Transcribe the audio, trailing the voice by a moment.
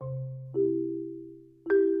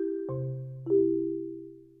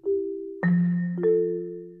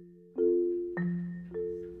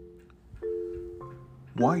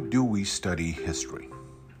Why do we study history?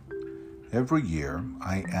 Every year,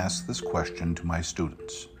 I ask this question to my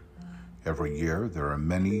students. Every year, there are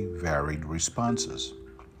many varied responses.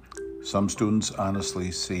 Some students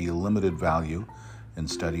honestly see limited value in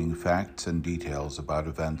studying facts and details about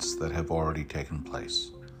events that have already taken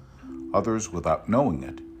place. Others, without knowing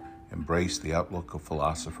it, embrace the outlook of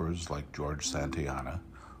philosophers like George Santayana,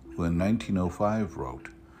 who in 1905 wrote,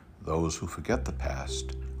 "Those who forget the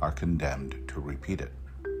past are condemned to repeat it."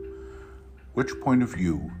 Which point of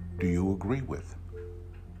view do you agree with?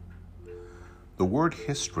 The word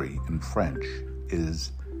history in French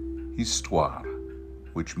is histoire,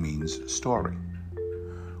 which means story.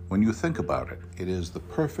 When you think about it, it is the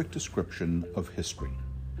perfect description of history.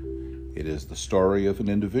 It is the story of an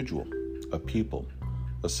individual, a people,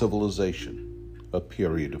 a civilization, a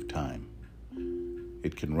period of time.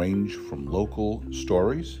 It can range from local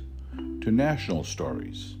stories to national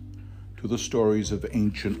stories, to the stories of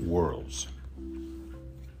ancient worlds,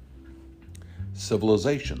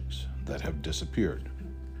 civilizations that have disappeared.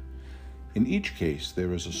 In each case,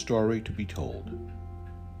 there is a story to be told.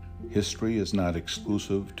 History is not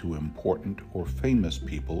exclusive to important or famous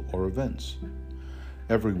people or events.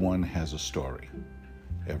 Everyone has a story.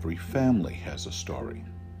 Every family has a story.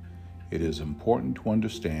 It is important to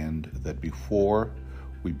understand that before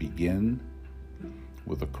we begin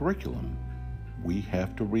with a curriculum, we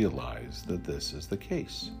have to realize that this is the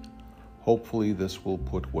case. Hopefully, this will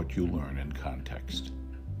put what you learn in context.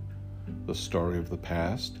 The story of the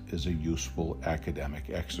past is a useful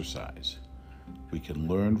academic exercise. We can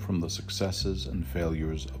learn from the successes and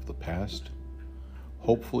failures of the past,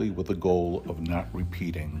 hopefully with the goal of not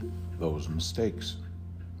repeating those mistakes.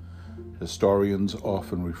 Historians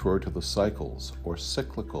often refer to the cycles or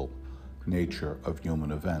cyclical nature of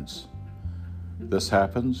human events. This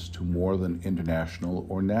happens to more than international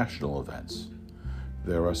or national events.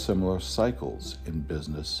 There are similar cycles in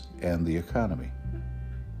business and the economy.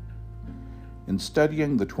 In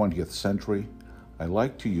studying the 20th century, I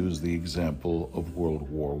like to use the example of World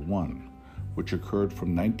War I, which occurred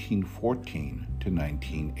from 1914 to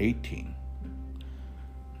 1918.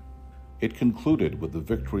 It concluded with the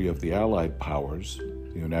victory of the Allied powers,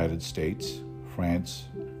 the United States, France,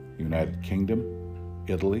 the United Kingdom,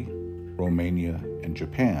 Italy, Romania, and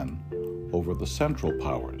Japan, over the Central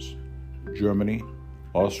Powers, Germany,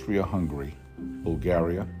 Austria-Hungary,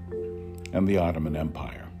 Bulgaria, and the Ottoman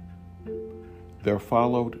Empire. There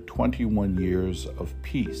followed 21 years of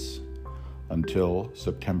peace until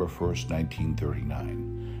September 1st,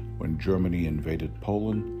 1939, when Germany invaded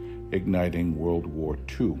Poland, igniting World War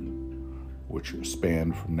II, which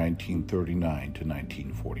spanned from 1939 to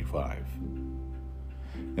 1945.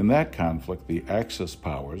 In that conflict, the Axis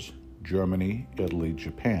powers, Germany, Italy,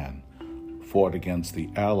 Japan, fought against the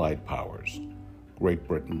Allied powers, Great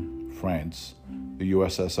Britain, France, the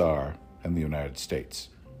USSR, and the United States.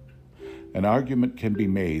 An argument can be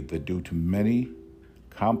made that due to many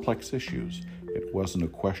complex issues, it wasn't a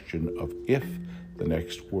question of if the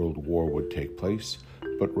next World War would take place,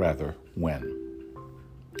 but rather when.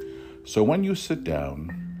 So when you sit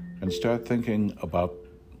down and start thinking about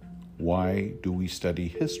why do we study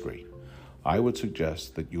history, I would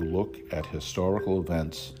suggest that you look at historical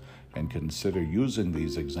events and consider using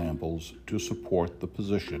these examples to support the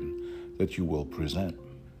position that you will present.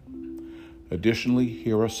 Additionally,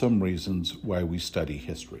 here are some reasons why we study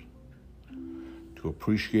history. To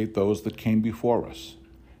appreciate those that came before us,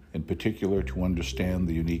 in particular to understand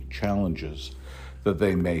the unique challenges that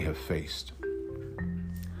they may have faced.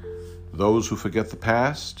 Those who forget the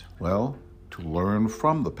past, well, to learn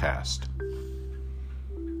from the past.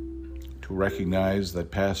 To recognize that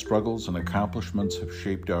past struggles and accomplishments have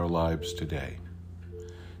shaped our lives today.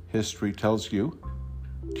 History tells you,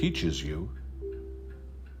 teaches you,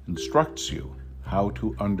 instructs you how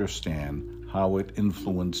to understand how it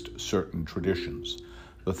influenced certain traditions,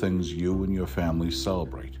 the things you and your family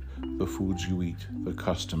celebrate, the foods you eat, the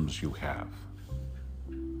customs you have.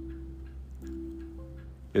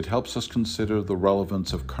 It helps us consider the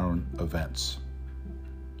relevance of current events.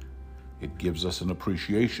 It gives us an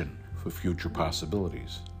appreciation for future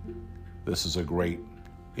possibilities. This is a great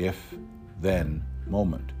if-then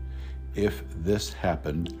moment. If this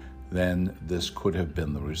happened, then this could have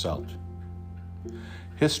been the result.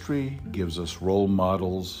 History gives us role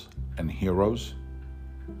models and heroes,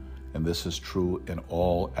 and this is true in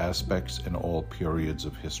all aspects and all periods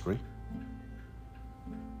of history.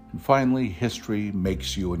 And finally, history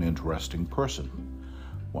makes you an interesting person.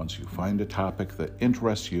 Once you find a topic that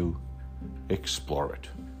interests you, explore it.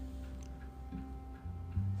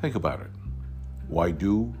 Think about it. Why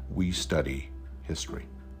do we study history?